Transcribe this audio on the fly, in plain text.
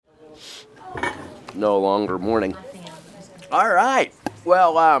no longer mourning. All right.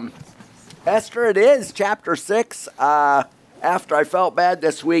 Well, Esther, it is chapter 6. After I felt bad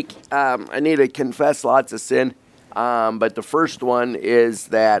this week, I need to confess lots of sin. But the first one is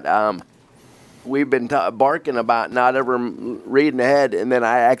that we've been barking about not ever reading ahead, and then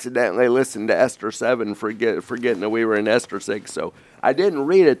I accidentally listened to Esther 7, forgetting that we were in Esther 6. So I didn't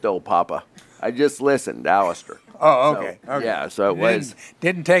read it, though, Papa. I just listened, Alistair. Oh, okay. So, okay. Yeah, so it was.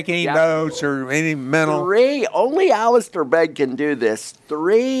 Didn't take any notes or any mental. Only Alistair Begg can do this.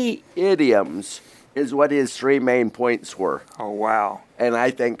 3 idioms is what his 3 main points were. Oh, wow. And I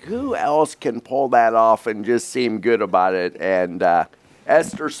think, who else can pull that off and just seem good about it? And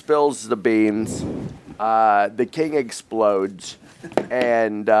Esther spills the beans. The king explodes.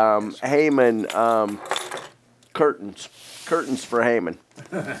 And Haman, curtains for Haman.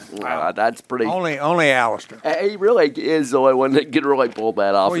 That's pretty. Only Alistair. He really is the only one that can really pull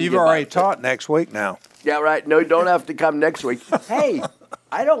that off. Well, you've already taught next week now. Yeah, right. No, you don't have to come next week. Hey,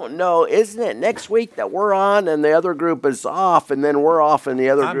 I don't know. Isn't it next week that we're on and the other group is off, and then we're off and the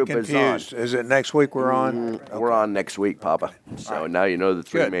other group is on? Is it next week we're on? Okay. We're on next week, Papa. So now you know the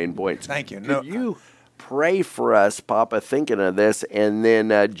 3 main points. Thank you. Could you pray for us, Papa, thinking of this? And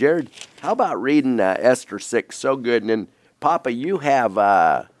then, Jared, how about reading Esther 6? So good. And then, Papa, you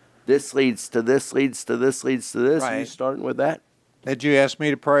have this leads to this, leads to this, leads to this. Right. Are you starting with that? Did you ask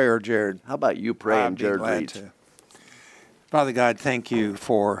me to pray or Jared? How about you pray and Jared reads? To. Father God, thank you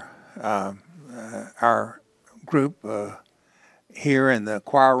for our group here in the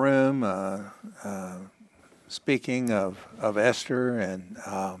choir room, speaking of Esther and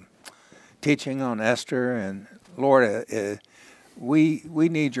teaching on Esther. And Lord, we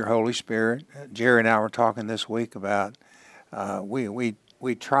need your Holy Spirit. Jerry and I were talking this week about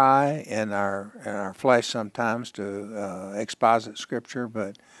we try in our flesh sometimes to exposit Scripture,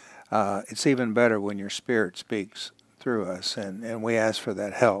 but it's even better when your Spirit speaks through us, and we ask for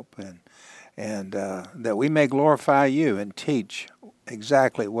that help, and that we may glorify you and teach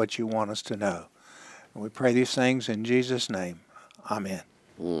exactly what you want us to know. And we pray these things in Jesus' name. Amen.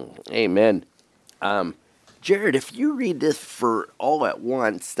 Amen. Jared, if you read this for all at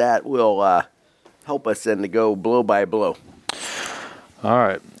once, that will help us then to go blow by blow. All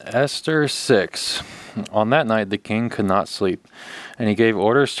right, Esther 6. On that night the king could not sleep, and he gave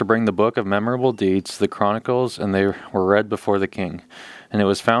orders to bring the book of memorable deeds, the Chronicles, and they were read before the king. And it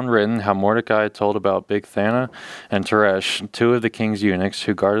was found written how Mordecai had told about Bigthana and Teresh, 2 of the king's eunuchs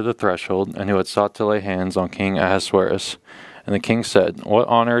who guarded the threshold, and who had sought to lay hands on King Ahasuerus. And the king said, "What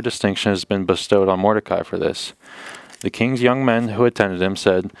honor or distinction has been bestowed on Mordecai for this?" The king's young men who attended him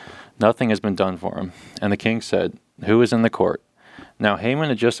said, "Nothing has been done for him." And the king said, "Who is in the court?" Now Haman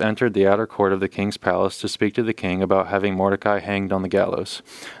had just entered the outer court of the king's palace to speak to the king about having Mordecai hanged on the gallows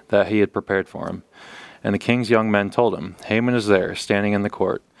that he had prepared for him. And the king's young men told him, "Haman is there, standing in the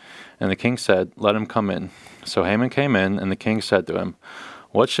court." And the king said, "Let him come in." So Haman came in, and the king said to him,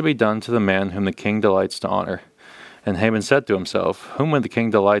 "What should be done to the man whom the king delights to honor?" And Haman said to himself, "Whom would the king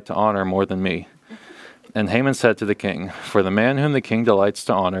delight to honor more than me?" And Haman said to the king, "For the man whom the king delights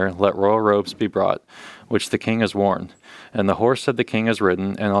to honor, let royal robes be brought, which the king has worn, and the horse that the king has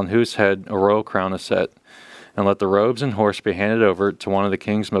ridden, and on whose head a royal crown is set. And let the robes and horse be handed over to one of the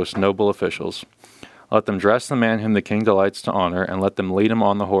king's most noble officials. Let them dress the man whom the king delights to honor, and let them lead him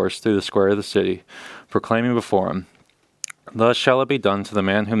on the horse through the square of the city, proclaiming before him, 'Thus shall it be done to the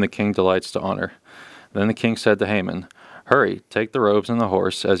man whom the king delights to honor.'" Then the king said to Haman, "Hurry, take the robes and the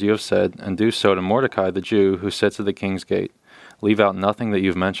horse, as you have said, and do so to Mordecai the Jew who sits at the king's gate. Leave out nothing that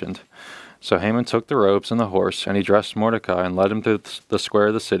you've mentioned." So Haman took the robes and the horse, and he dressed Mordecai and led him through the square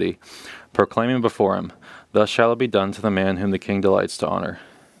of the city, proclaiming before him, "Thus shall it be done to the man whom the king delights to honor."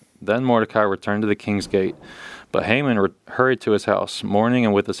 Then Mordecai returned to the king's gate, but Haman hurried to his house, mourning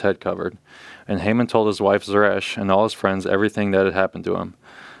and with his head covered. And Haman told his wife Zeresh and all his friends everything that had happened to him.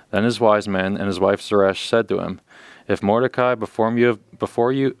 Then his wise men and his wife Zeresh said to him, "If Mordecai, before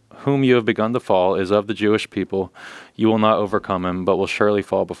you whom you have begun to fall, is of the Jewish people, you will not overcome him, but will surely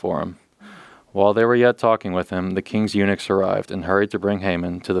fall before him." While they were yet talking with him, the king's eunuchs arrived and hurried to bring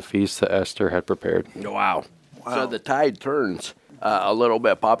Haman to the feast that Esther had prepared. Wow. So the tide turns a little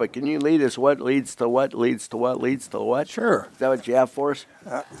bit. Papa, can you lead us? What leads to what leads to what leads to what? Sure. Is that what you have for us?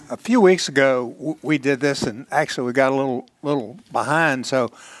 A few weeks ago, we did this, and actually we got a little behind, so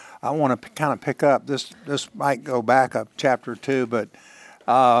I want to kind of pick up. This might go back up chapter 2, but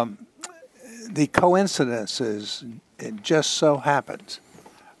the coincidences, it just so happens.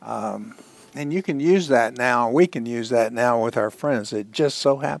 And you can use that now. We can use that now with our friends. It just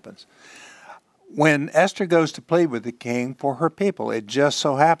so happens. When Esther goes to plead with the king for her people, it just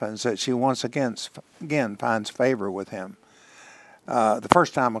so happens that she once again finds favor with him. The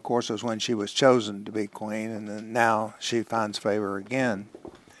first time, of course, was when she was chosen to be queen, and then now she finds favor again.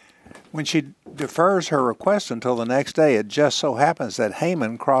 When she defers her request until the next day, it just so happens that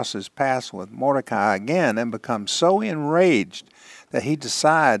Haman crosses paths with Mordecai again and becomes so enraged that he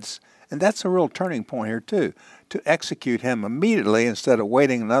decides, and that's a real turning point here too, to execute him immediately instead of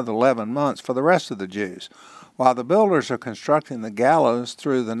waiting another 11 months for the rest of the Jews. While the builders are constructing the gallows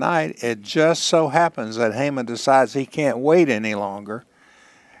through the night, it just so happens that Haman decides he can't wait any longer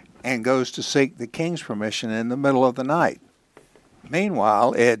and goes to seek the king's permission in the middle of the night.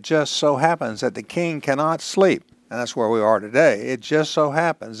 Meanwhile, it just so happens that the king cannot sleep, and that's where we are today. It just so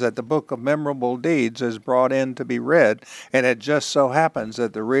happens that the book of memorable deeds is brought in to be read, and it just so happens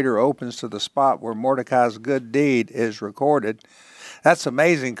that the reader opens to the spot where Mordecai's good deed is recorded. That's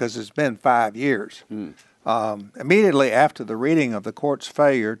amazing because it's been 5 years. Immediately after the reading of the court's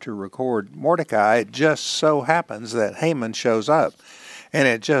failure to record Mordecai, it just so happens that Haman shows up. And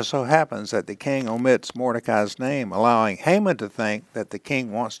it just so happens that the king omits Mordecai's name, allowing Haman to think that the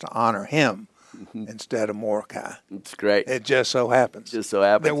king wants to honor him instead of Mordecai. It's great. It just so happens.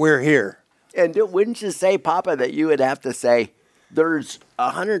 That we're here. And wouldn't you say, Papa, that you would have to say there's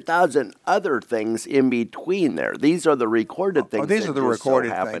 100,000 other things in between there? These are the recorded things. These are the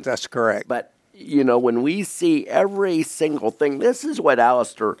recorded things. That's correct. But, when we see every single thing, this is what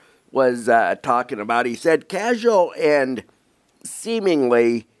Alistair was talking about. He said casual and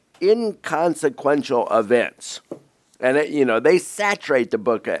seemingly inconsequential events. And, they saturate the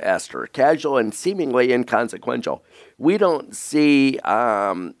book of Esther, casual and seemingly inconsequential. We don't see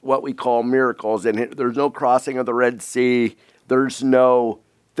what we call miracles. And there's no crossing of the Red Sea. There's no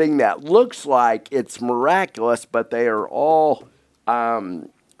thing that looks like it's miraculous, but they are all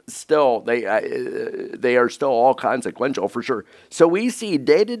they are still all consequential for sure. So we see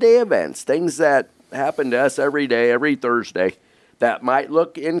day-to-day events, things that happen to us every day, every Thursday, that might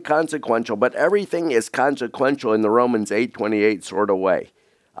look inconsequential, but everything is consequential in the Romans 8:28 sort of way,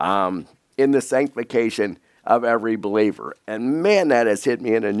 in the sanctification of every believer. And man, that has hit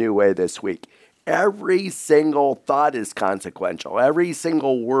me in a new way this week. Every single thought is consequential. Every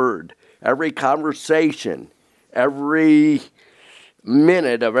single word, every conversation, every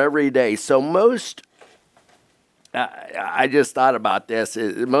minute of every day. So I just thought about this.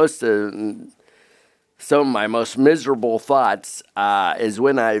 Some of my most miserable thoughts is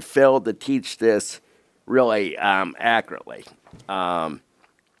when I failed to teach this really accurately. And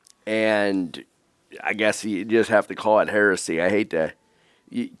I guess you just have to call it heresy. I hate to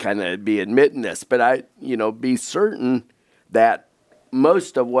kind of be admitting this, but be certain that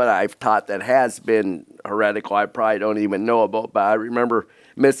most of what I've taught that has been heretical, I probably don't even know about. But I remember,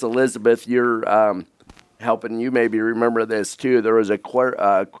 Miss Elizabeth, you're helping, you maybe remember this too. There was a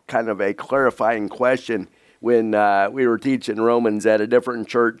kind of a clarifying question when we were teaching Romans at a different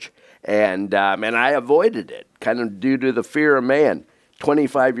church, and I avoided it, kind of due to the fear of man.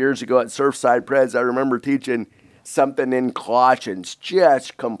 25 years ago at Surfside Preds, I remember teaching something in Colossians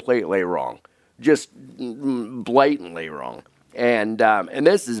just completely wrong, just blatantly wrong. And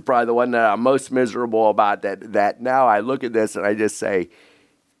this is probably the one that I'm most miserable about, that now I look at this and I just say,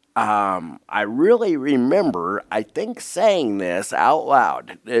 I really remember, I think, saying this out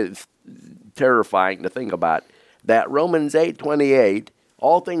loud. It's terrifying to think about, that Romans 8:28,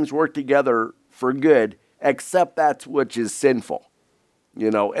 all things work together for good, except that which is sinful.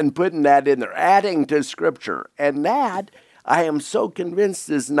 And putting that in there, adding to Scripture. And that, I am so convinced,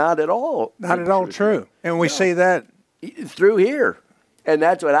 is not at all true. And we see that through here. And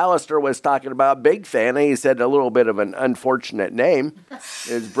that's what Alistair was talking about, Big Fana. He said a little bit of an unfortunate name,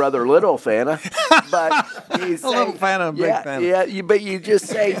 his brother Little Fana. But he's saying, Little Fana, Big Fana. Yeah, but you just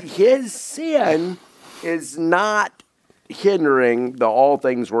say his sin is not hindering the all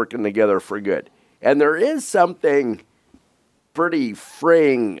things working together for good. And there is something pretty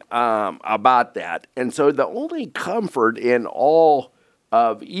freeing about that. And so the only comfort in all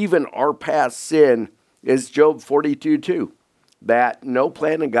of even our past sin is Job 42:2, that no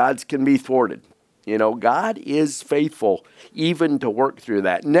plan of God's can be thwarted. God is faithful even to work through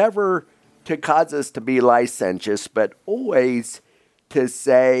that. Never to cause us to be licentious, but always to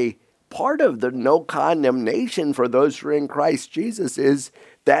say part of the no condemnation for those who are in Christ Jesus is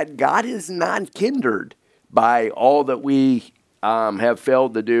that God is not hindered by all that we have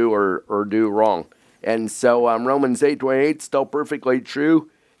failed to do or do wrong. And so Romans 8:28 still perfectly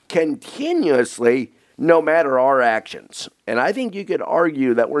true continuously, no matter our actions. And I think you could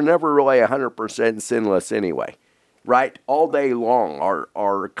argue that we're never really 100% sinless anyway, right? All day long,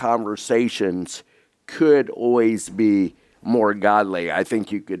 our conversations could always be more godly. I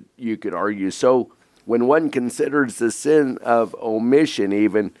think you could argue. So when one considers the sin of omission,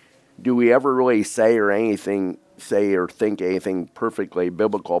 even, do we ever really say or think anything perfectly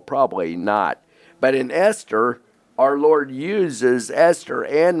biblical? Probably not. But in Esther, our Lord uses Esther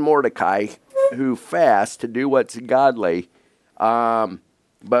and Mordecai, who fast, to do what's godly.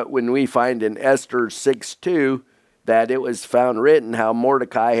 But when we find in Esther 6:2 that it was found written how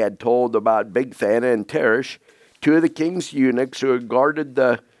Mordecai had told about Bigthana and Teresh, two of the king's eunuchs who had guarded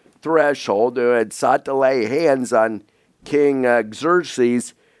the threshold, who had sought to lay hands on King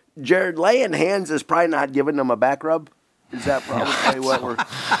Xerxes. Jared, laying hands is probably not giving them a back rub. Is that probably what we're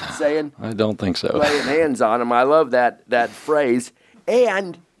saying? I don't think so. Laying hands on them. I love that phrase.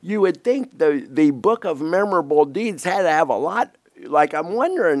 And you would think the book of memorable deeds had to have a lot. Like, I'm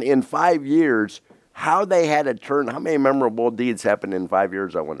wondering in 5 years how they had to turn. How many memorable deeds happened in 5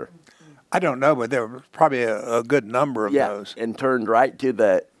 years, I wonder? I don't know, but there was probably a good number of those. And turned right to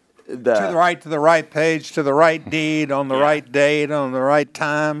the to the right page, to the right deed, on the right date, on the right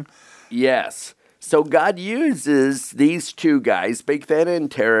time. Yes. So God uses these two guys, Bigthana and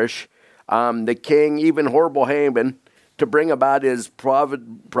Teresh, the king, even horrible Haman, to bring about his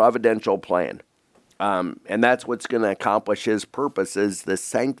providential plan. And that's what's going to accomplish his purposes, the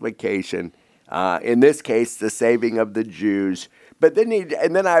sanctification, in this case, the saving of the Jews. But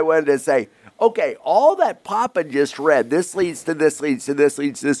then I wanted to say, okay, all that Papa just read, this leads to this, leads to this,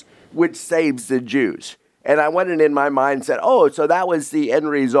 leads to this, which saves the Jews. And I went in my mind and said, oh, so that was the end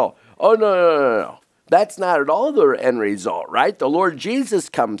result. Oh, no. That's not at all the end result, right? The Lord Jesus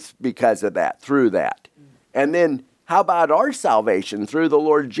comes because of that, through that. And then how about our salvation through the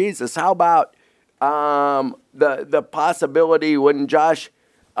Lord Jesus? How about the possibility when Josh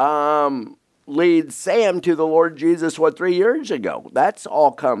leads Sam to the Lord Jesus, 3 years ago? That's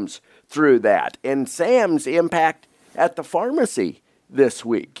all comes through that. And Sam's impact at the pharmacy this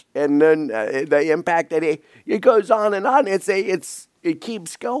week. And then the impact that it goes on and on. It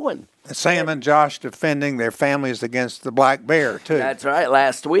keeps going. Sam and Josh defending their families against the black bear, too. That's right,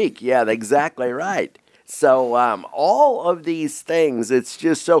 last week. Yeah, exactly right. So all of these things, it's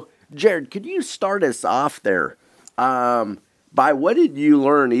just so... Jared, could you start us off there? By what did you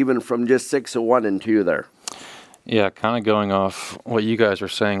learn even from just 6:1 and 2 there? Yeah, kind of going off what you guys were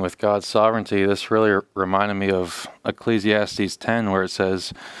saying with God's sovereignty, this really reminded me of Ecclesiastes 10, where it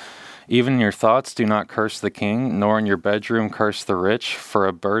says, even in your thoughts do not curse the king, nor in your bedroom curse the rich, for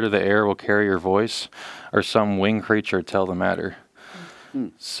a bird of the air will carry your voice, or some winged creature tell the matter.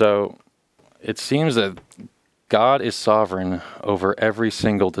 So it seems that God is sovereign over every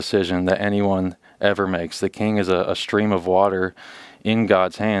single decision that anyone ever makes. The king is a stream of water in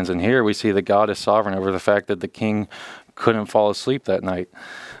God's hands. And here we see that God is sovereign over the fact that the king couldn't fall asleep that night.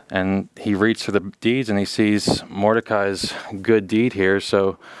 And he reads through the deeds and he sees Mordecai's good deed here.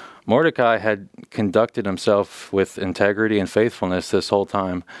 So Mordecai had conducted himself with integrity and faithfulness this whole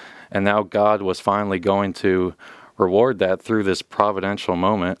time. And now God was finally going to reward that through this providential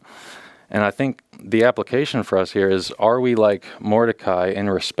moment. And I think the application for us here is, are we like Mordecai in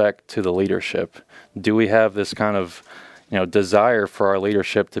respect to the leadership? Do we have this kind of, desire for our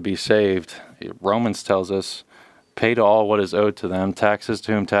leadership to be saved? Romans tells us, pay to all what is owed to them, taxes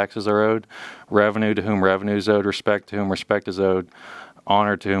to whom taxes are owed, revenue to whom revenue is owed, respect to whom respect is owed,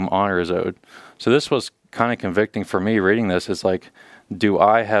 honor to whom honor is owed. So this was kind of convicting for me reading this. It's like, do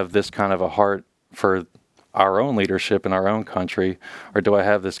I have this kind of a heart for our own leadership in our own country, or do I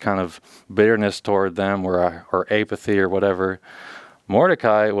have this kind of bitterness toward them or apathy or whatever?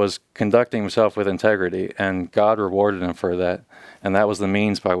 Mordecai was conducting himself with integrity, and God rewarded him for that, and that was the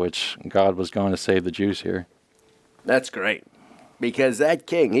means by which God was going to save the Jews here. That's great, because that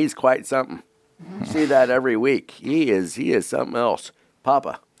king, he's quite something. You see that every week. He is something else.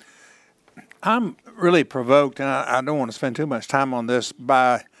 Papa. I'm really provoked, and I don't want to spend too much time on this,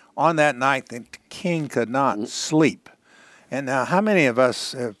 on that night, the king could not sleep. And now, how many of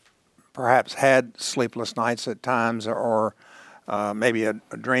us have perhaps had sleepless nights at times, or maybe a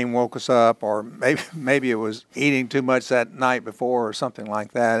dream woke us up, or maybe it was eating too much that night before, or something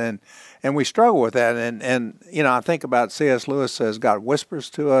like that, and we struggle with that. And I think about C.S. Lewis says God whispers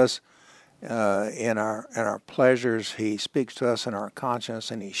to us in our pleasures. He speaks to us in our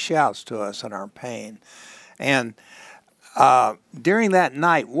conscience, and he shouts to us in our pain. And during that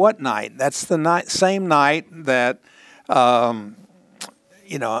night, what night? That's the same night that, Haman's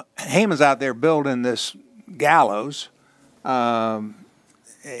out there building this gallows, and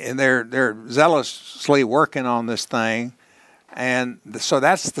they're zealously working on this thing. And so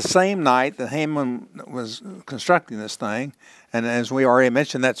that's the same night that Haman was constructing this thing. And as we already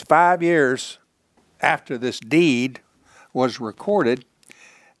mentioned, that's 5 years after this deed was recorded.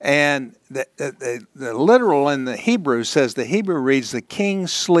 And the literal in the Hebrew says, the Hebrew reads, the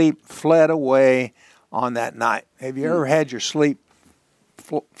king's sleep fled away on that night. Have you ever had your sleep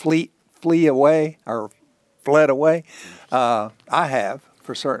flee away or fled away? I have,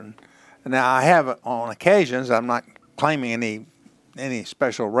 for certain. Now, I have on occasions. I'm not claiming any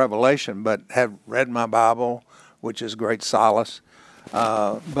special revelation, but have read my Bible, which is great solace.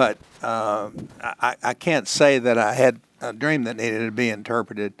 But I can't say that I had a dream that needed to be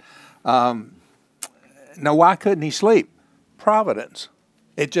interpreted. Now, why couldn't he sleep? Providence.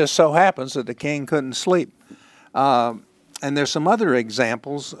 It just so happens that the king couldn't sleep. And there's some other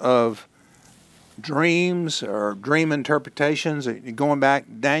examples of dreams or dream interpretations. Going back,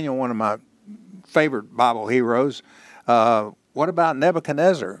 Daniel, one of my favorite Bible heroes. What about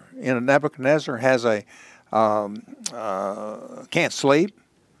Nebuchadnezzar? Nebuchadnezzar has can't sleep.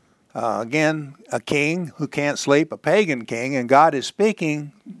 Again, a king who can't sleep, a pagan king, and God is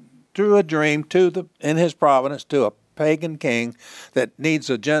speaking through a dream in His providence to a pagan king that needs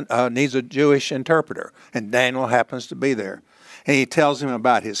a Jewish interpreter, and Daniel happens to be there. And he tells him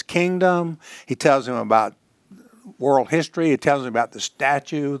about his kingdom. He tells him about world history. He tells him about the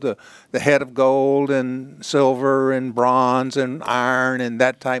statue, the head of gold and silver and bronze and iron and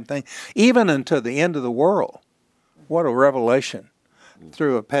that type of thing, even until the end of the world. What a revelation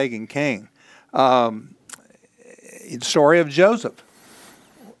through a pagan king. The story of Joseph.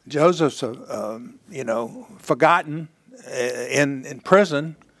 Joseph's, forgotten in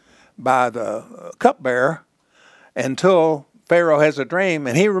prison by the cupbearer until Pharaoh has a dream,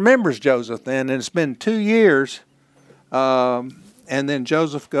 and he remembers Joseph then, and it's been 2 years, and then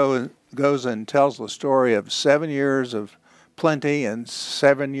Joseph goes and tells the story of 7 years of plenty and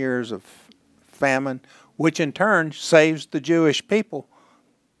 7 years of famine, which in turn saves the Jewish people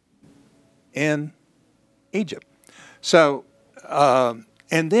in Egypt. So,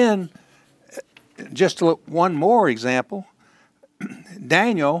 and then just one more example,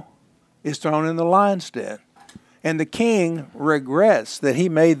 Daniel is thrown in the lion's den. And the king regrets that he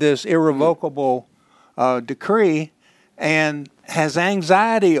made this irrevocable decree and has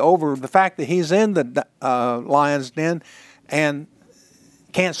anxiety over the fact that he's in the lion's den and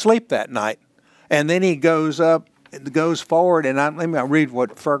can't sleep that night. And then he goes forward, and let me read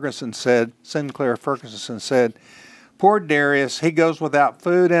what Ferguson said, Sinclair Ferguson said. Poor Darius, he goes without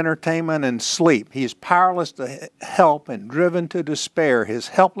food, entertainment, and sleep. He is powerless to help and driven to despair. His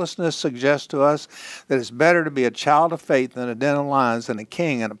helplessness suggests to us that it's better to be a child of faith than a den of lions than a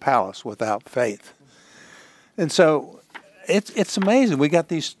king in a palace without faith. And so it's amazing. We got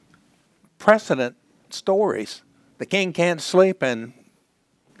these precedent stories. The king can't sleep and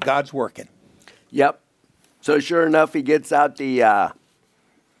God's working. Yep. So sure enough, he gets out the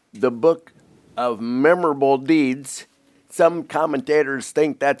book of memorable deeds. Some commentators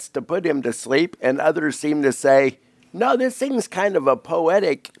think that's to put him to sleep, and others seem to say, no, this thing's kind of a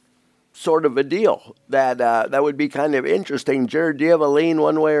poetic sort of a deal. That would be kind of interesting. Jared, do you have a lean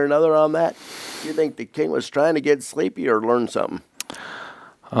one way or another on that? Do you think the king was trying to get sleepy or learn something?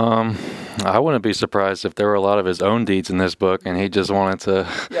 I wouldn't be surprised if there were a lot of his own deeds in this book, and he just wanted to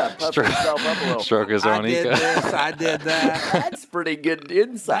puff himself up a little. Stroke his own ego. I did that. That's pretty good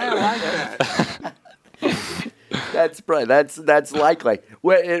insight. I like that. That's likely.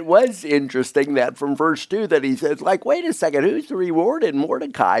 Well, it was interesting that from verse 2 that he says, wait a second, who's rewarded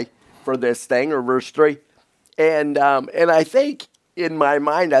Mordecai for this thing, or verse 3? And I think, in my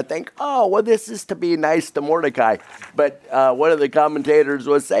mind, oh, well, this is to be nice to Mordecai. But one of the commentators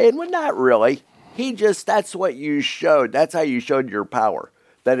was saying, well, not really. That's what you showed. That's how you showed your power.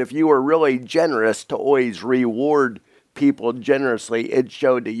 That if you were really generous to always reward people generously, it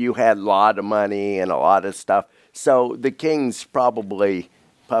showed that you had a lot of money and a lot of stuff. So the king's probably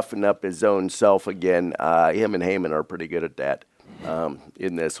puffing up his own self again. Him and Haman are pretty good at that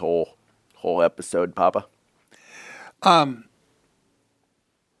in this whole episode, Papa.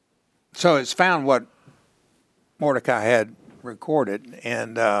 So it's found what Mordecai had recorded,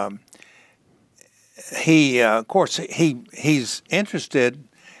 and he's interested.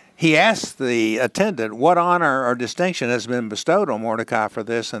 He asked the attendant, what honor or distinction has been bestowed on Mordecai for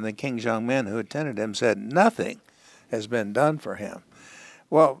this? And the king's young men who attended him said, nothing has been done for him.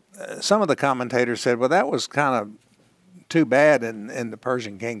 Well, some of the commentators said, well, that was kind of too bad in the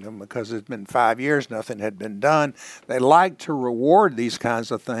Persian kingdom because it's been 5 years, nothing had been done. They like to reward these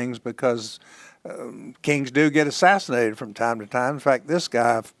kinds of things because kings do get assassinated from time to time. In fact, this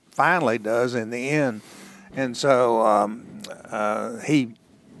guy finally does in the end. And so he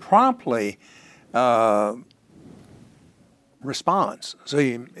promptly responds. So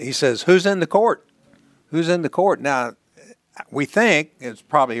he says, who's in the court? who's in the court. Now, we think it's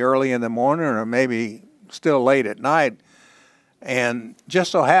probably early in the morning or maybe still late at night. And just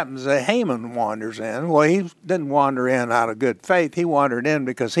so happens that Haman wanders in. Well, he didn't wander in out of good faith. He wandered in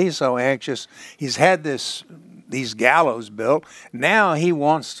because he's so anxious. He's had these gallows built. Now he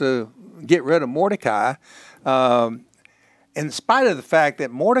wants to get rid of Mordecai. In spite of the fact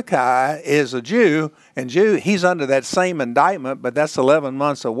that Mordecai is a Jew, and he's under that same indictment, but that's 11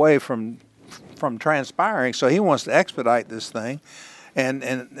 months away from transpiring. So he wants to expedite this thing.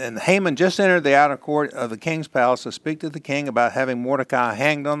 And Haman just entered the outer court of the king's palace to speak to the king about having Mordecai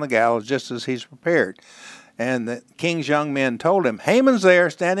hanged on the gallows just as he's prepared. And the king's young men told him, Haman's there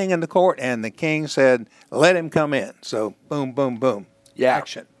standing in the court. And the king said, let him come in. So boom, boom, boom. Yeah.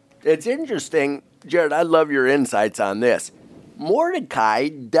 Action. It's interesting, Jared, I love your insights on this. Mordecai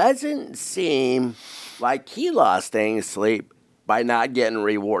doesn't seem like he lost any sleep by not getting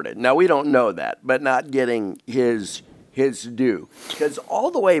rewarded. Now, we don't know that, but not getting his due. Because all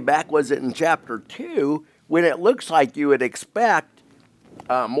the way back, was it in chapter 2, when it looks like you would expect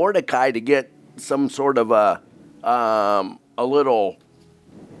Mordecai to get some sort of a little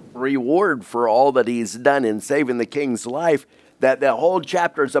reward for all that he's done in saving the king's life, that the whole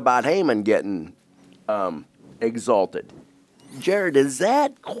chapter is about Haman getting exalted. Jared, is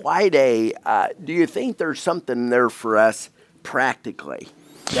that quite do you think there's something there for us practically,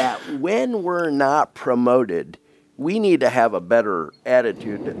 that when we're not promoted, we need to have a better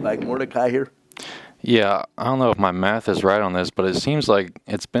attitude like Mordecai here? Yeah, I don't know if my math is right on this, but it seems like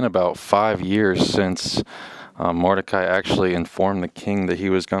it's been about 5 years since Mordecai actually informed the king that he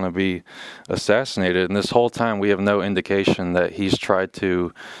was going to be assassinated. And this whole time we have no indication that he's tried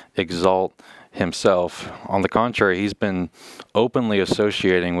to exalt himself. On the contrary, he's been openly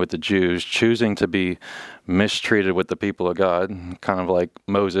associating with the Jews, choosing to be mistreated with the people of God, kind of like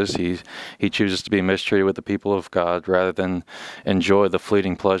Moses. He chooses to be mistreated with the people of God rather than enjoy the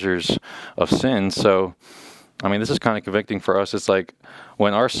fleeting pleasures of sin. So, I mean, this is kind of convicting for us. It's like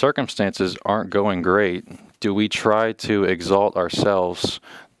when our circumstances aren't going great, do we try to exalt ourselves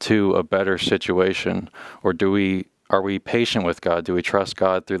to a better situation, or are we patient with God? Do we trust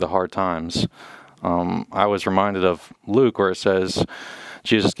God through the hard times? I was reminded of Luke, where it says,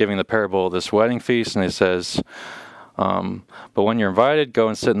 Jesus giving the parable of this wedding feast, and it says, but when you're invited, go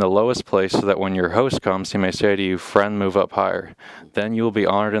and sit in the lowest place, so that when your host comes, he may say to you, friend, move up higher. Then you will be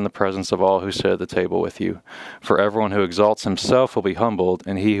honored in the presence of all who sit at the table with you. For everyone who exalts himself will be humbled,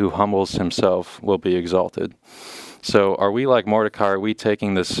 and he who humbles himself will be exalted. So are we like Mordecai? Are we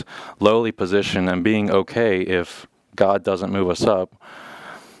taking this lowly position and being okay if God doesn't move us up?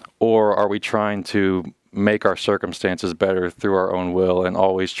 Or are we trying to make our circumstances better through our own will and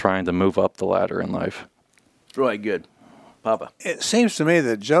always trying to move up the ladder in life? Really good. Papa. It seems to me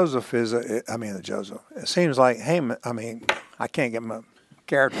that Joseph is, it seems like Haman, I can't get my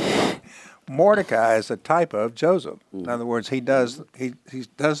character right. Mordecai is a type of Joseph. In other words, he does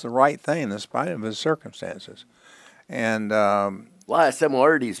the right thing in spite of his circumstances. And a lot of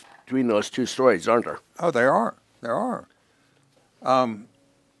similarities between those two stories, aren't there? Oh, there are.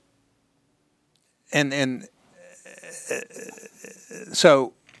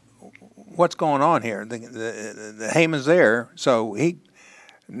 So what's going on here? The Haman's there, so he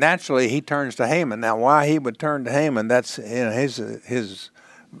turns to Haman. Now, why he would turn to Haman? That's his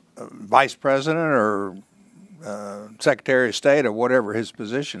vice president or secretary of state or whatever his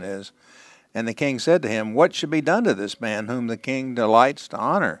position is. And the king said to him, what should be done to this man whom the king delights to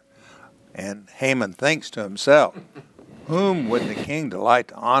honor? And Haman thinks to himself, whom would the king delight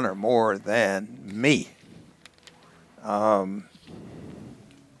to honor more than me?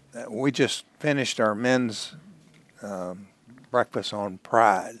 We just finished our men's breakfast on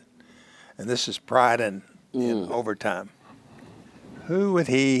pride. And this is pride in overtime. Who would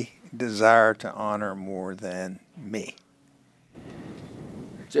he desire to honor more than me?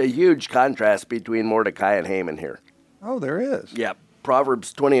 It's a huge contrast between Mordecai and Haman here. Oh, there is. Yep.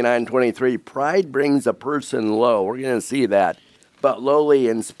 Proverbs 29:23, pride brings a person low. We're going to see that. But lowly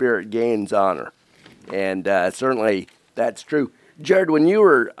in spirit gains honor. And certainly that's true. Jared, when you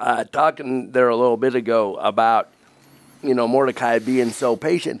were talking there a little bit ago about, Mordecai being so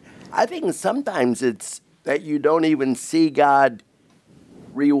patient, I think sometimes it's that you don't even see God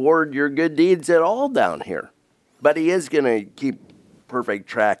reward your good deeds at all down here. But he is going to keep perfect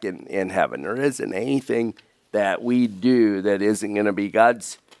track in heaven. There isn't anything that we do that isn't going to be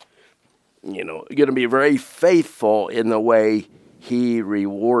God's, going to be very faithful in the way he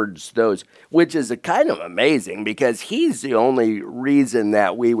rewards those, which is a kind of amazing because he's the only reason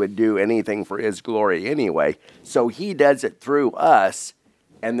that we would do anything for his glory anyway. So he does it through us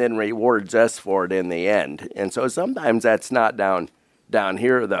and then rewards us for it in the end. And so sometimes that's not down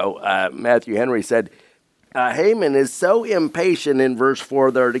here, though. Matthew Henry said, Haman is so impatient in verse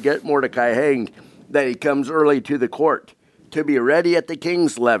 4 there to get Mordecai hanged that he comes early to the court to be ready at the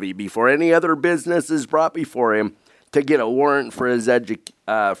king's levee before any other business is brought before him to get a warrant for his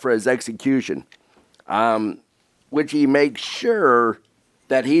execution, which he makes sure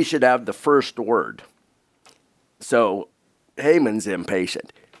that he should have the first word. So Haman's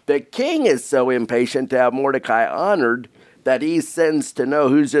impatient. The king is so impatient to have Mordecai honored that he sends to know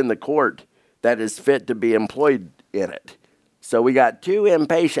who's in the court that is fit to be employed in it. So we got two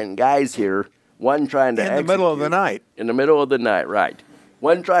impatient guys here, one trying to in the middle of the night. In the middle of the night, right.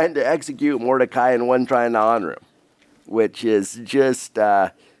 One trying to execute Mordecai and one trying to honor him, which is just,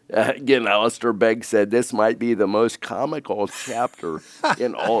 again, Alistair Begg said this might be the most comical chapter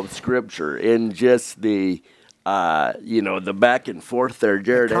in all of Scripture, in just the, the back and forth there,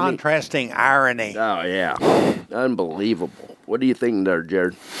 Jared. The contrasting irony. Oh, yeah. Unbelievable. What do you think there,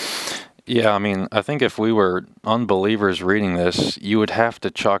 Jared? Yeah, I mean, I think if we were unbelievers reading this, you would have to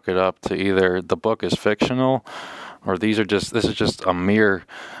chalk it up to either the book is fictional or this is just a mere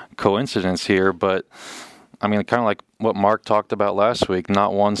coincidence here. But I mean, kind of like what Mark talked about last week,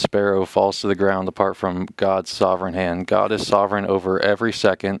 not one sparrow falls to the ground apart from God's sovereign hand. God is sovereign over every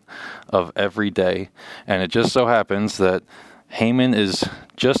second of every day. And it just so happens that Haman is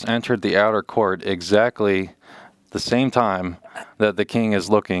just entered the outer court exactly the same time that the king is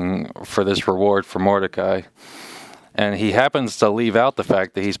looking for this reward for Mordecai. And he happens to leave out the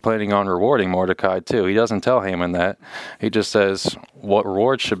fact that he's planning on rewarding Mordecai too. He doesn't tell Haman that. He just says what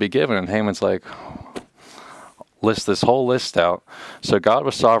reward should be given. And Haman's like, list this whole list out. So God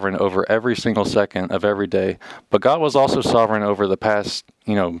was sovereign over every single second of every day. But God was also sovereign over the past,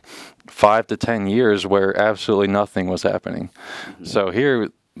 5 to 10 years where absolutely nothing was happening. Mm-hmm. So here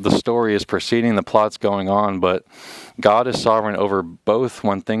the story is proceeding, the plot's going on, but God is sovereign over both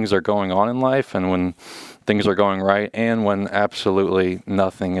when things are going on in life and when things are going right and when absolutely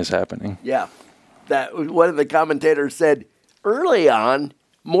nothing is happening. Yeah. That one of the commentators said early on,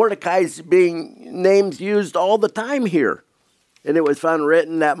 Mordecai's being names used all the time here. And it was found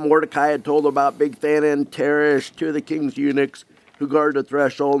written that Mordecai had told about Bigthana and Teresh, two of the king's eunuchs who guarded the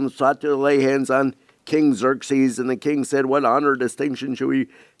threshold and sought to lay hands on King Xerxes. And the king said, what honor or distinction should we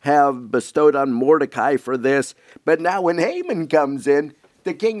have bestowed on Mordecai for this? But now when Haman comes in,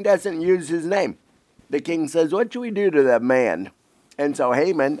 the king doesn't use his name. The king says, what should we do to that man? And so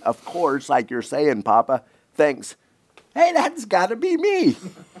Haman, of course, like you're saying, Papa, thinks, hey, that's got to be me.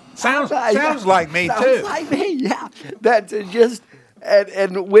 Sounds like me, too. Sounds like me, yeah. That's just,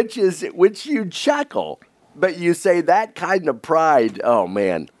 and which you chuckle, but you say that kind of pride, oh,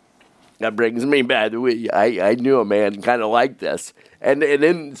 man, that brings me back. I knew a man kind of like this. And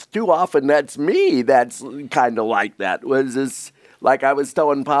then too often that's me that's kind of like that. Was this, like I was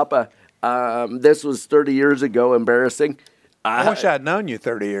telling Papa, this was 30 years ago, embarrassing. I wish I'd known you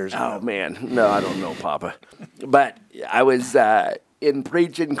 30 years ago. Oh, man. No, I don't know, Papa. But I was in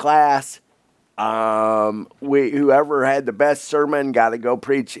preaching class. Whoever had the best sermon got to go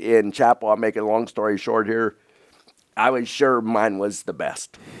preach in chapel. I'm making a long story short here. I was sure mine was the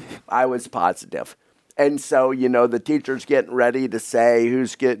best. I was positive. And so, the teacher's getting ready to say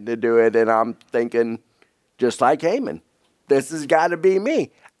who's getting to do it. And I'm thinking, just like Haman, this has got to be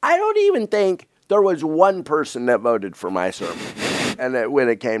me. I don't even think there was one person that voted for my sermon, and when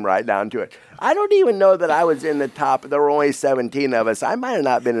it came right down to it. I don't even know that I was in the top. There were only 17 of us. I might have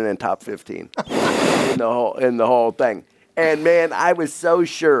not been in the top 15 in the whole thing. And, man, I was so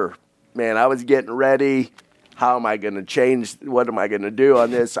sure. Man, I was getting ready. How am I going to change? What am I going to do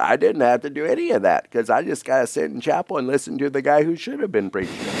on this? I didn't have to do any of that because I just got to sit in chapel and listen to the guy who should have been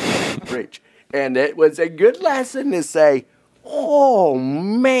preach. And it was a good lesson to say, oh,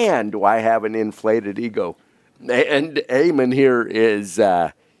 man, do I have an inflated ego. And Haman here is,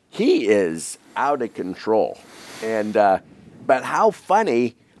 he is out of control. And but how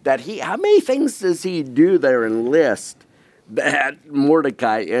funny that how many things does he do there and list that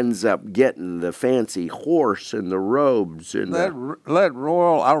Mordecai ends up getting? The fancy horse and the robes. And let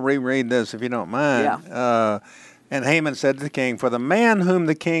royal, I'll reread this if you don't mind. Yeah. And Haman said to the king, for the man whom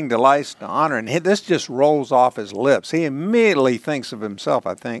the king delights to honor, and this just rolls off his lips. He immediately thinks of himself,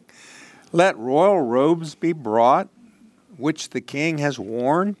 I think. Let royal robes be brought, which the king has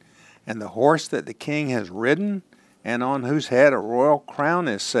worn, and the horse that the king has ridden, and on whose head a royal crown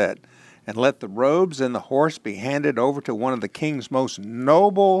is set. And let the robes and the horse be handed over to one of the king's most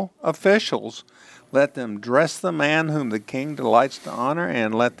noble officials. Let them dress the man whom the king delights to honor,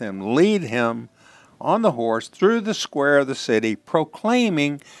 and let them lead him on the horse through the square of the city,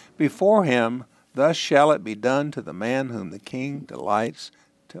 proclaiming before him, thus shall it be done to the man whom the king delights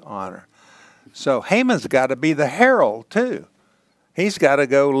to honor. So Haman's got to be the herald too. He's got to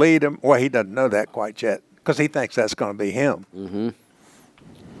go lead him. Well, he doesn't know that quite yet because he thinks that's going to be him. Mm-hmm.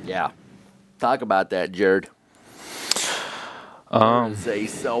 Yeah. Talk about that, Jared. There's a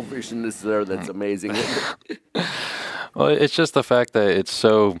selfishness there that's amazing. Well, it's just the fact that it's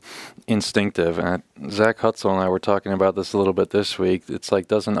so instinctive. And Zach Hutzel and I were talking about this a little bit this week. It's like,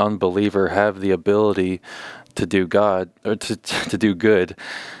 does an unbeliever have the ability to do God or to do good?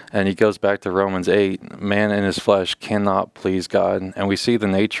 And he goes back to Romans 8, man in his flesh cannot please God. And we see the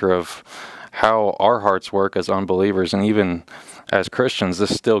nature of how our hearts work as unbelievers, and even as Christians,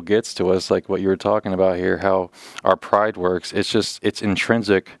 this still gets to us, like what you were talking about here, how our pride works. It's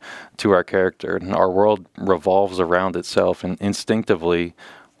intrinsic to our character. And our world revolves around itself, and instinctively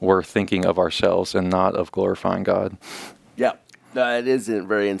we're thinking of ourselves and not of glorifying God. Yeah, it isn't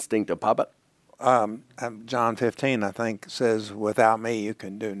very instinctive, Papa. John 15, I think, says, without me you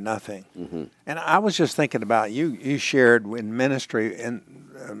can do nothing. Mm-hmm. And I was just thinking about you shared in ministry, and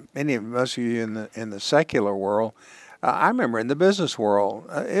most of you in the secular world. I remember in the business world,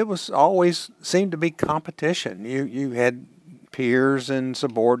 it was always seemed to be competition. You had peers and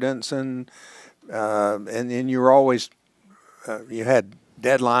subordinates, and you were always you had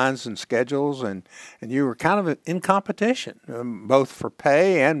deadlines and schedules, and you were kind of in competition, both for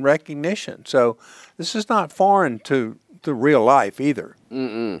pay and recognition. So this is not foreign to real life either.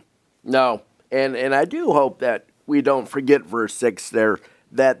 Mm-mm. No, and I do hope that we don't forget verse 6 there,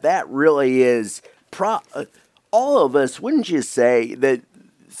 that really is all of us, wouldn't you say that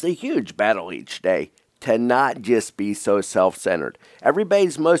it's a huge battle each day to not just be so self-centered.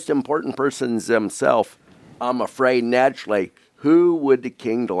 Everybody's most important person's themselves. I'm afraid naturally, who would the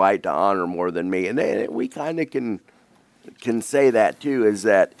king delight to honor more than me? And we kind of can say that too, is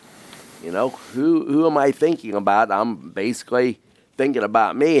that, who am I thinking about? I'm basically thinking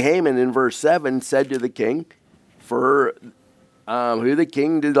about me. Haman in verse 7 said to the king, for who the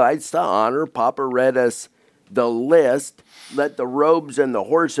king delights to honor. Papa read us the list. Let the robes and the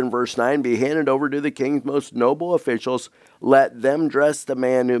horse in verse 9 be handed over to the king's most noble officials. Let them dress the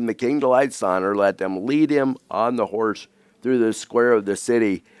man whom the king delights to honor. Let them lead him on the horse through the square of the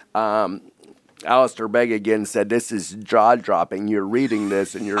city. Alistair Begg again said, this is jaw-dropping. You're reading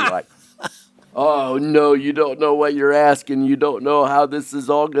this and you're like, oh, no, you don't know what you're asking. You don't know how this is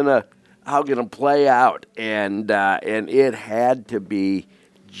all gonna play out. And it had to be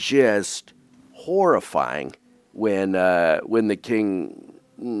just horrifying when the king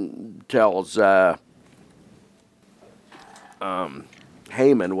tells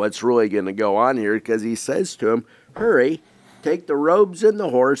Haman what's really going to go on here, because he says to him, hurry, take the robes and the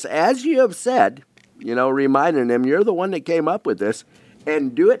horse, as you have said, reminding him, you're the one that came up with this,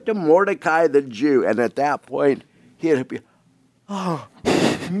 and do it to Mordecai the Jew. And at that point, he'd be, oh,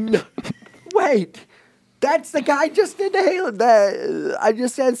 no, wait, that's the guy just did I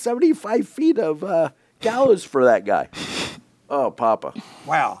just had 75 feet of gallows for that guy. Oh, Papa.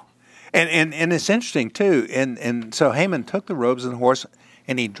 Wow. And it's interesting, too. And so Haman took the robes and the horse,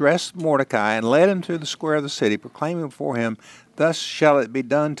 and he dressed Mordecai and led him through the square of the city, proclaiming before him, thus shall it be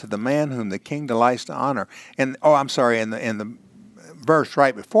done to the man whom the king delights to honor. And, in the verse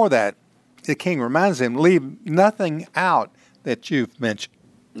right before that, the king reminds him, leave nothing out that you've mentioned.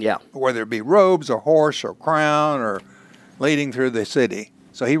 Yeah. Whether it be robes or horse or crown or leading through the city.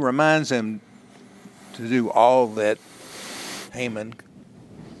 So he reminds him to do all that Haman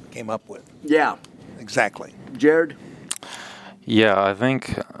came up with. Yeah. Exactly. Jared? Yeah, I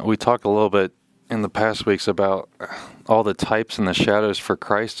think we talked a little bit in the past weeks about all the types and the shadows for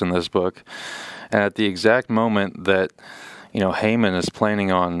Christ in this book. And at the exact moment that, Haman is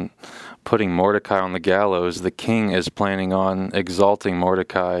planning on putting Mordecai on the gallows, the king is planning on exalting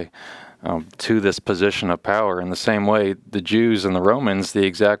Mordecai to this position of power. In the same way, the Jews and the Romans, the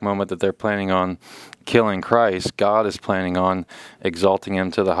exact moment that they're planning on killing Christ, God is planning on exalting him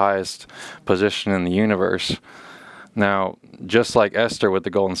to the highest position in the universe. Now, just like Esther with the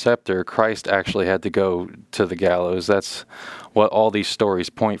golden scepter, Christ actually had to go to the gallows. That's what all these stories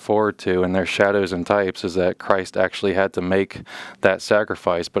point forward to, and their shadows and types, is that Christ actually had to make that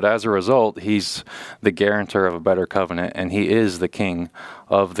sacrifice. But as a result, he's the guarantor of a better covenant, and he is the king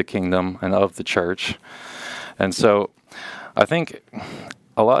of the kingdom and of the church. And so I think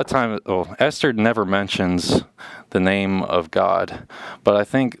a lot of times, Esther never mentions the name of God, but I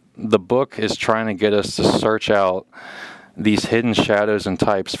think the book is trying to get us to search out these hidden shadows and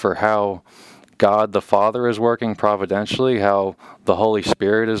types for how God the Father is working providentially, how the Holy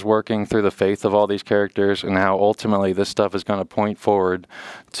Spirit is working through the faith of all these characters, and how ultimately this stuff is going to point forward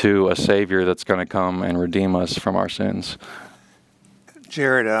to a Savior that's going to come and redeem us from our sins.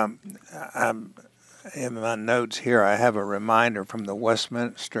 Jared, I'm in my notes here, I have a reminder from the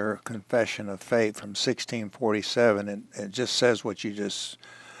Westminster Confession of Faith from 1647, and it just says what you just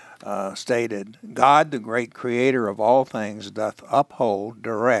stated. God, the great creator of all things, doth uphold,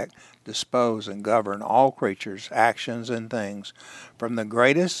 direct, dispose, and govern all creatures, actions, and things, from the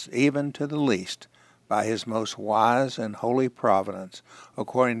greatest even to the least, by his most wise and holy providence,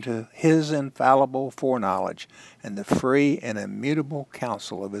 according to his infallible foreknowledge, and the free and immutable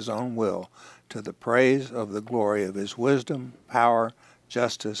counsel of his own will, to the praise of the glory of his wisdom, power,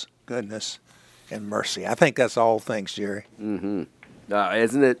 justice, goodness, and mercy. I think that's all things, Jerry. Mm-hmm.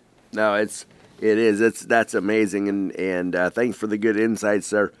 Isn't it? No, it is. That's amazing, and thanks for the good insights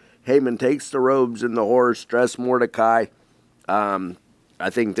there. Haman takes the robes and the horse, dressed Mordecai. I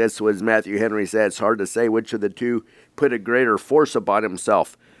think this was Matthew Henry said, it's hard to say which of the two put a greater force upon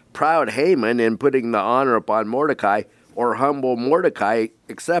himself. Proud Haman in putting the honor upon Mordecai, or humble Mordecai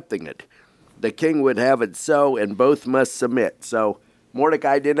accepting it. The king would have it so, and both must submit. So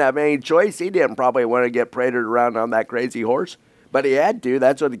Mordecai didn't have any choice. He didn't probably want to get paraded around on that crazy horse, but he had to.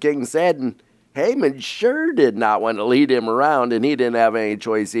 That's what the king said, and Haman sure did not want to lead him around, and he didn't have any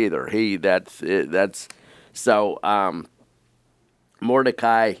choice either.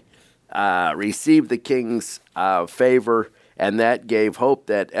 Mordecai received the king's favor, and that gave hope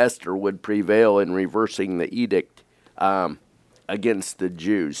that Esther would prevail in reversing the edict against the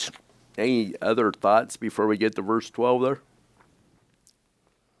Jews. Any other thoughts before we get to verse 12 there?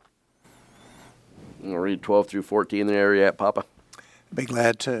 I'll read 12 through 14 there. Are you at, Papa? Be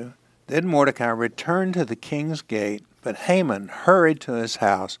glad to. Then Mordecai returned to the king's gate, but Haman hurried to his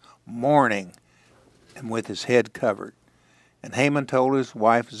house, mourning and with his head covered. And Haman told his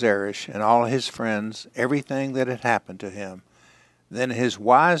wife Zeresh and all his friends everything that had happened to him. Then his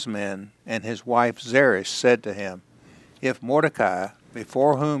wise men and his wife Zeresh said to him, If Mordecai,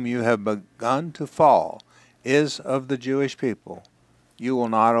 before whom you have begun to fall, is of the Jewish people, you will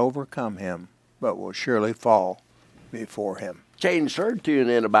not overcome him, but will surely fall before him. Changed her tune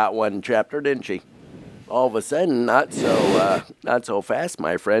in about one chapter, didn't she? All of a sudden, not so fast,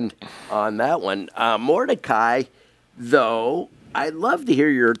 my friend, on that one. Mordecai, though, I'd love to hear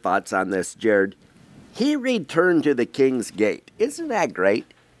your thoughts on this, Jared. He returned to the king's gate. Isn't that great?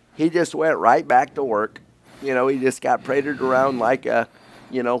 He just went right back to work. You know, he just got paraded around like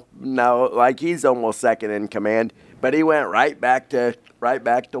like he's almost second in command. But he went right back to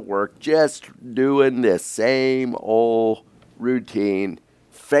work, just doing this same old routine,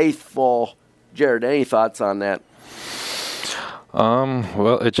 faithful. Jared, any thoughts on that?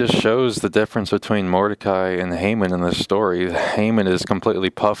 Well, it just shows the difference between Mordecai and Haman in this story. Haman is completely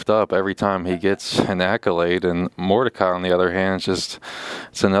puffed up every time he gets an accolade, and Mordecai, on the other hand, it's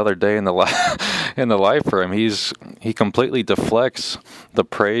another day in the life for him. He completely deflects the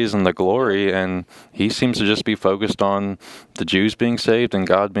praise and the glory, and he seems to just be focused on the Jews being saved and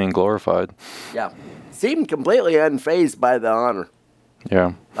God being glorified. Yeah, seemed completely unfazed by the honor.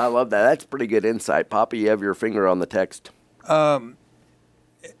 Yeah, I love that. That's pretty good insight, Papa. You have your finger on the text.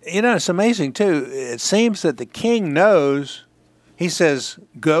 It's amazing, too. It seems that the king knows, he says,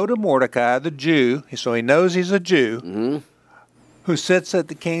 go to Mordecai, the Jew, so he knows he's a Jew, who sits at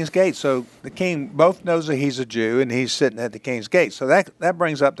the king's gate. So the king both knows that he's a Jew, and he's sitting at the king's gate. So that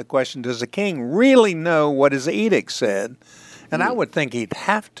brings up the question, does the king really know what his edict said? And I would think he'd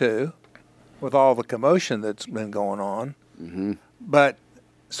have to, with all the commotion that's been going on. Mm-hmm. But,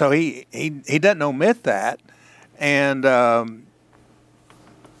 so he doesn't omit that. And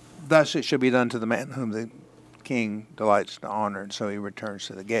thus it should be done to the man whom the king delights to honor, and so he returns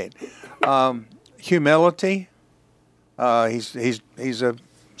to the gate. Humility. He's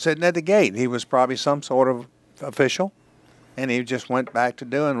sitting at the gate. He was probably some sort of official, and he just went back to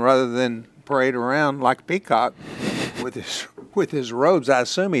doing, rather than parade around like a peacock with his robes. I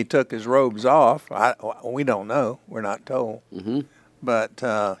assume he took his robes off. We don't know. We're not told. Mm-hmm.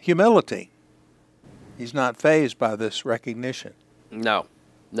 But humility. He's not fazed by this recognition. No,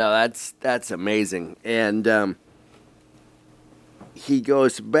 that's amazing. And he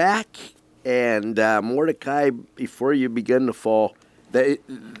goes back, and Mordecai, before you begin to fall,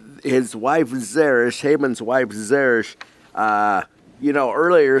 his wife Zeresh, Haman's wife Zeresh,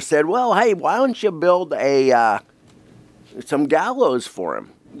 earlier said, well, hey, why don't you build some gallows for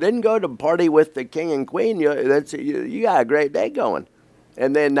him? Then go to party with the king and queen. You got a great day going.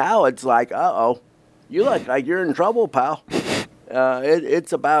 And then now it's like, uh-oh. You look like you're in trouble, pal.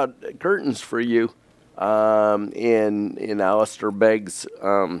 it's about curtains for you in Alistair Begg's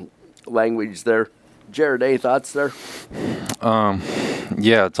language there. Jared, any thoughts there?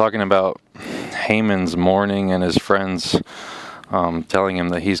 Yeah, talking about Haman's mourning and his friends telling him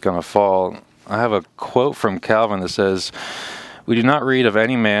that he's going to fall. I have a quote from Calvin that says, "We do not read of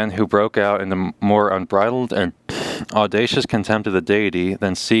any man who broke out into more unbridled and audacious contempt of the deity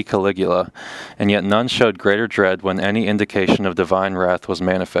than C. Caligula, and yet none showed greater dread when any indication of divine wrath was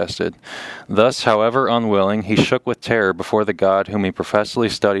manifested. Thus, however unwilling, he shook with terror before the God whom he professedly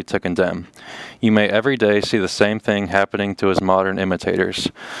studied to condemn. You may every day see the same thing happening to his modern imitators.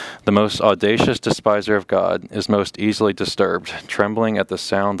 The most audacious despiser of God is most easily disturbed, trembling at the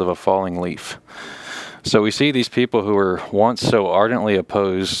sound of a falling leaf." So we see these people who were once so ardently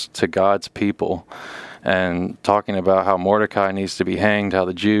opposed to God's people, and talking about how Mordecai needs to be hanged, how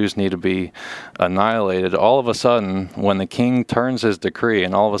the Jews need to be annihilated. All of a sudden, when the king turns his decree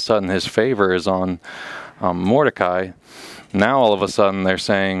and all of a sudden his favor is on Mordecai, now all of a sudden they're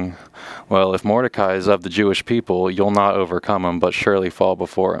saying, well, if Mordecai is of the Jewish people, you'll not overcome him, but surely fall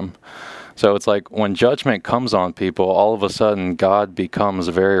before him. So it's like when judgment comes on people, all of a sudden God becomes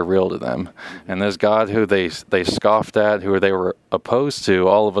very real to them. And this God who they scoffed at, who they were opposed to,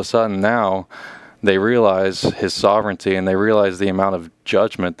 all of a sudden now they realize his sovereignty and they realize the amount of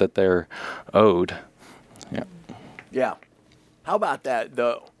judgment that they're owed. Yeah. Yeah. How about that?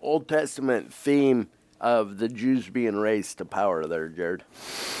 The Old Testament theme of the Jews being raised to power there, Jared.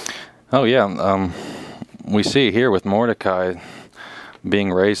 Oh, yeah. We see here with Mordecai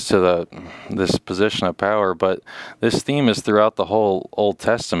being raised to this position of power, but this theme is throughout the whole Old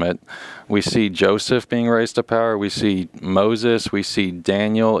Testament. We see Joseph being raised to power. We see Moses. We see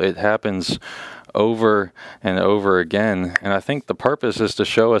Daniel. It happens over and over again. And I think the purpose is to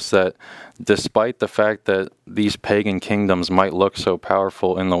show us that despite the fact that these pagan kingdoms might look so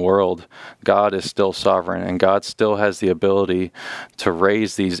powerful in the world, God is still sovereign, and God still has the ability to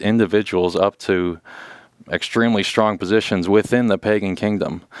raise these individuals up to extremely strong positions within the pagan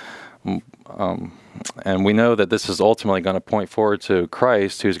kingdom. And we know that this is ultimately going to point forward to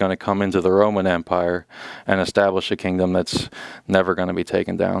Christ, who's going to come into the Roman Empire and establish a kingdom that's never going to be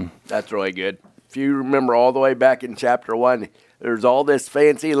taken down. That's really good. If you remember all the way back in chapter 1, there's all this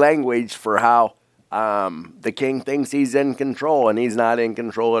fancy language for how the king thinks he's in control, and he's not in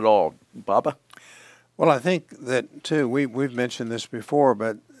control at all. Papa? Well, I think that, too, we've mentioned this before,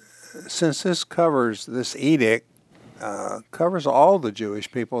 but since this edict covers all the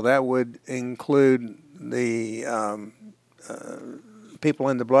Jewish people, that would include the people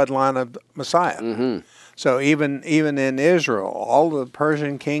in the bloodline of Messiah. Mm-hmm. So even in Israel, all the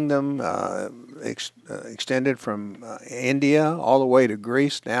Persian kingdom extended from India all the way to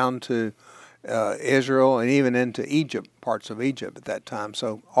Greece down to Israel and even into Egypt, parts of Egypt at that time.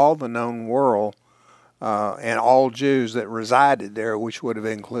 So all the known world and all Jews that resided there, which would have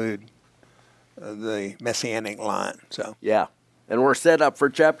included the Messianic line. So yeah, and we're set up for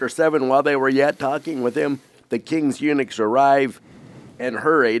chapter 7. While they were yet talking with him, the king's eunuchs arrive and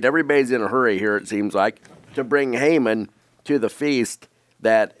hurried. Everybody's in a hurry here, it seems like, to bring Haman to the feast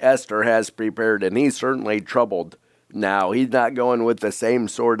that Esther has prepared, and he's certainly troubled now. He's not going with the same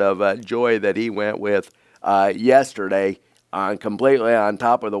sort of joy that he went with yesterday, completely on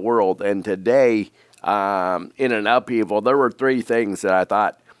top of the world. And today, in an upheaval, there were 3 things that I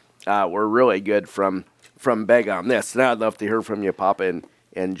thought were really good from Begg on this. Now I'd love to hear from you, Papa,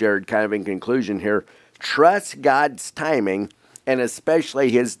 and Jared, kind of in conclusion here. Trust God's timing, and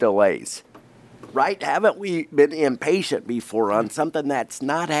especially his delays. Right? Haven't we been impatient before on something that's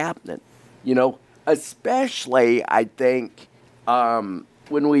not happening? You know, especially, I think, when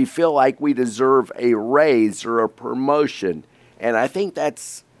we feel like we deserve a raise or a promotion. And I think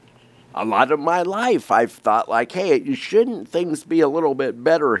that's a lot of my life. I've thought like, hey, shouldn't things be a little bit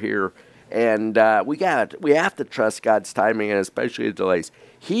better here? And we have to trust God's timing, and especially the delays.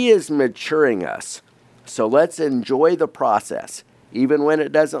 He is maturing us. So let's enjoy the process, even when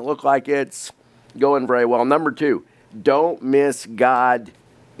it doesn't look like it's going very well. Number 2, don't miss God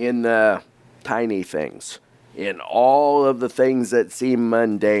in the tiny things, in all of the things that seem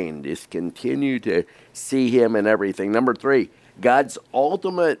mundane. Just continue to see him in everything. Number 3, God's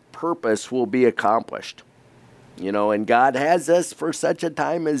ultimate purpose will be accomplished. You know, and God has us for such a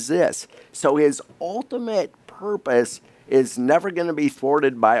time as this. So his ultimate purpose is never going to be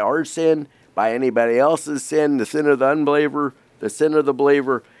thwarted by our sin, by anybody else's sin, the sin of the unbeliever, the sin of the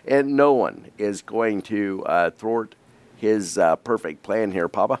believer, and no one is going to thwart his perfect plan here,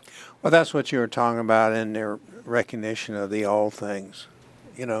 Papa. Well, that's what you were talking about in their recognition of the all things.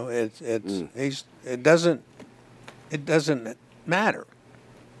 You know, it doesn't matter.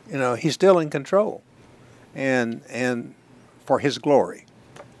 He's still in control, and for his glory.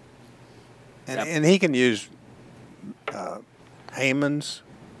 And he can use Haman's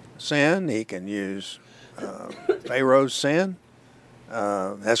sin. He can use Pharaoh's sin.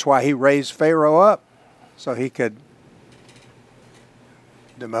 That's why he raised Pharaoh up, so he could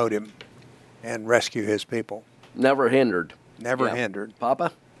demote him and rescue his people. Never hindered. Never hindered.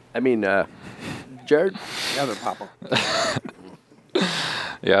 Papa? Jared? The other Papa.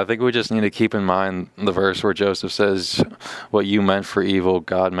 Yeah, I think we just need to keep in mind the verse where Joseph says, what you meant for evil,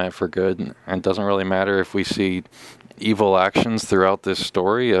 God meant for good. And it doesn't really matter if we see evil actions throughout this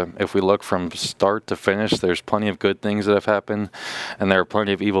story. If we look from start to finish, there's plenty of good things that have happened, and there are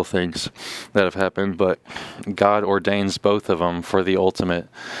plenty of evil things that have happened, but God ordains both of them for the ultimate,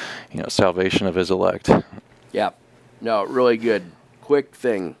 salvation of his elect. Yeah. No, really good. Quick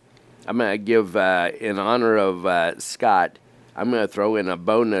thing. I'm going to give, in honor of Scott, I'm going to throw in a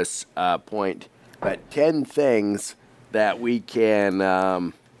bonus point, but 10 things that we can,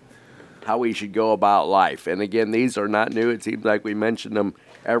 how we should go about life. And again, these are not new. It seems like we mention them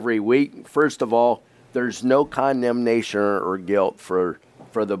every week. First of all, there's no condemnation or guilt for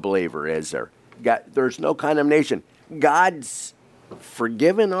the believer, is there? There's no condemnation. God's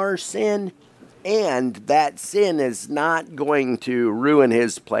forgiven our sin, and that sin is not going to ruin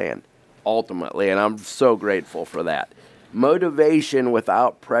his plan, ultimately. And I'm so grateful for that. Motivation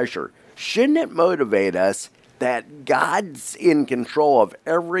without pressure. Shouldn't it motivate us that God's in control of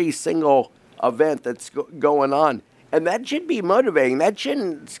every single event that's going on? And that should be motivating. That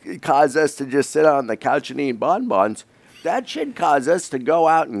shouldn't cause us to just sit on the couch and eat bonbons. That should cause us to go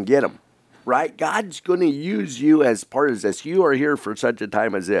out and get them, right? God's going to use you as part of this. You are here for such a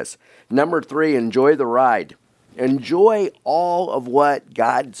time as this. Number 3, enjoy the ride. Enjoy all of what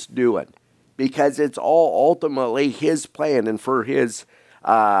God's doing, because it's all ultimately his plan and for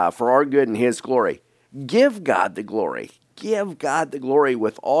our good and his glory. Give God the glory. Give God the glory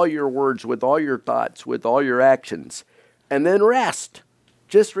with all your words, with all your thoughts, with all your actions. And then rest.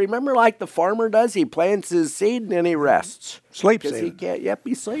 Just remember, like the farmer does, he plants his seed and then he rests. Sleeps. Because he can't,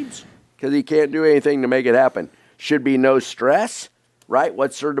 he sleeps. Because he can't do anything to make it happen. Should be no stress, right?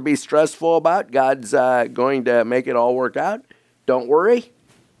 What's there to be stressful about? God's going to make it all work out. Don't worry.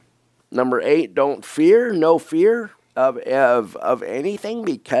 Number 8, don't fear. No fear of anything,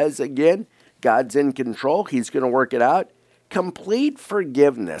 because, again, God's in control. He's going to work it out. Complete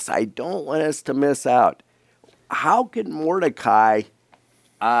forgiveness. I don't want us to miss out. How can Mordecai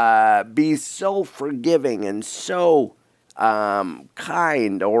be so forgiving and so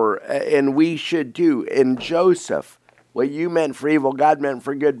kind, and we should too? And Joseph, what you meant for evil, God meant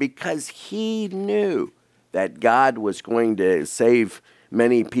for good, because he knew that God was going to save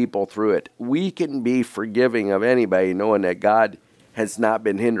many people through it. We can be forgiving of anybody, knowing that God has not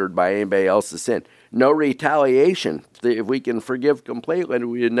been hindered by anybody else's sin. No retaliation. If we can forgive completely,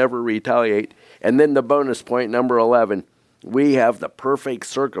 we would never retaliate. And then the bonus point, number 11, we have the perfect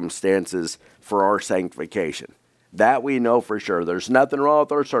circumstances for our sanctification. That we know for sure. There's nothing wrong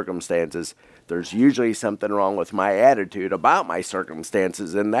with our circumstances. There's usually something wrong with my attitude about my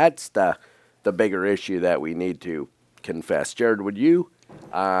circumstances, and that's the bigger issue that we need to confess. Jared, would you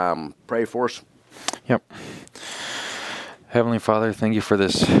pray for us? Yep. Heavenly Father, thank you for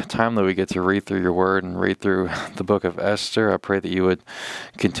this time that we get to read through your word and read through the book of Esther. I pray that you would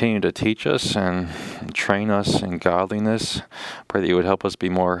continue to teach us and train us in godliness. I pray that you would help us be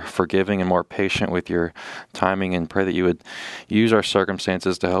more forgiving and more patient with your timing, and pray that you would use our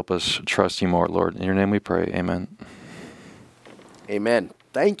circumstances to help us trust you more, Lord. In your name we pray. Amen. Amen.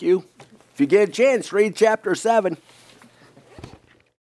 Thank you. If you get a chance, read chapter 7.